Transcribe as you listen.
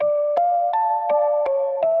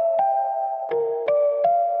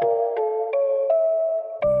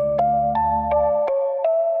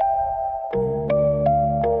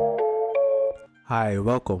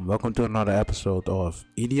Welcome to another episode of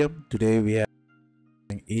Idiom. Today we have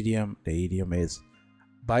an idiom. The idiom is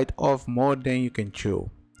bite off more than you can chew.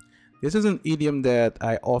 This is an idiom that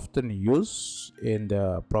I often use in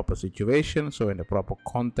the proper situation, so in the proper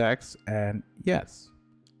context, and yes,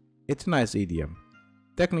 it's a nice idiom.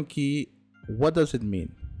 Technically, what does it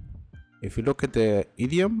mean? If you look at the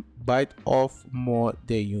idiom, bite off more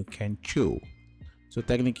than you can chew. So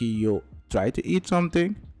technically, you try to eat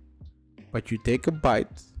something, but you take a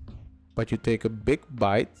bite, but you take a big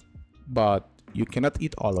bite, but you cannot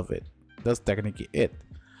eat all of it. That's technically it.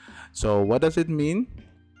 So what does it mean?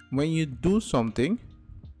 When you do something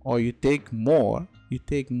or you take more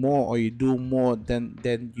or you do more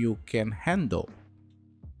than you can handle.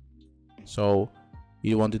 So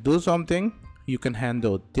you want to do something, you can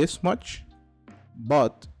handle this much,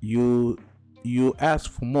 but you ask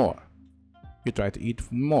for more. You try to eat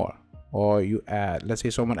for more. Or you let's say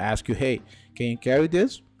someone asks you, hey, can you carry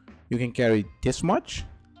this? You can carry this much,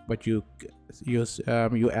 but you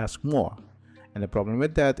ask more, and the problem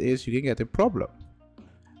with that is you can get a problem.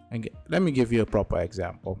 And let me give you a proper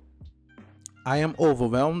example. I am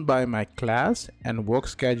overwhelmed by my class and work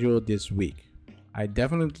schedule this week. I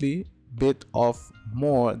definitely bit off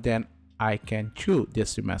more than I can chew this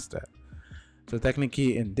semester. So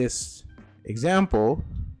technically in this example,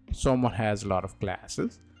 someone has a lot of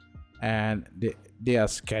classes and they are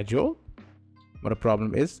scheduled, but the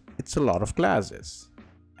problem is it's a lot of classes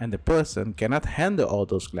and the person cannot handle all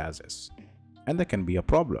those classes, and there can be a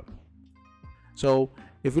problem. So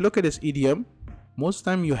if you look at this idiom, most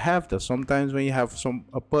time you have that. Sometimes when you have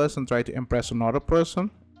a person try to impress another person,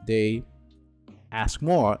 they ask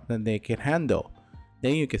more than they can handle.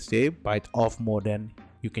 Then you can say bite off more than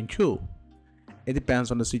you can chew. It depends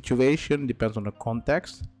on the situation, depends on the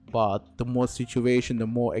context. But the more situation, the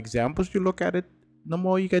more examples you look at it, the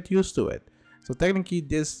more you get used to it. So technically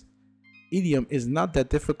this idiom is not that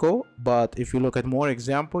difficult, but if you look at more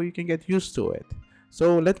example, you can get used to it.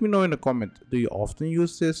 So let me know in the comment, do you often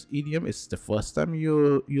use this idiom? Is it the first time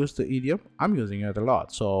you use the idiom? I'm using it a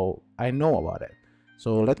lot, so I know about it.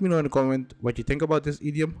 So let me know in the comment what you think about this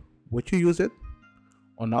idiom. Would you use it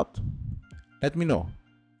or not? Let me know.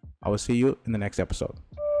 I will see you in the next episode.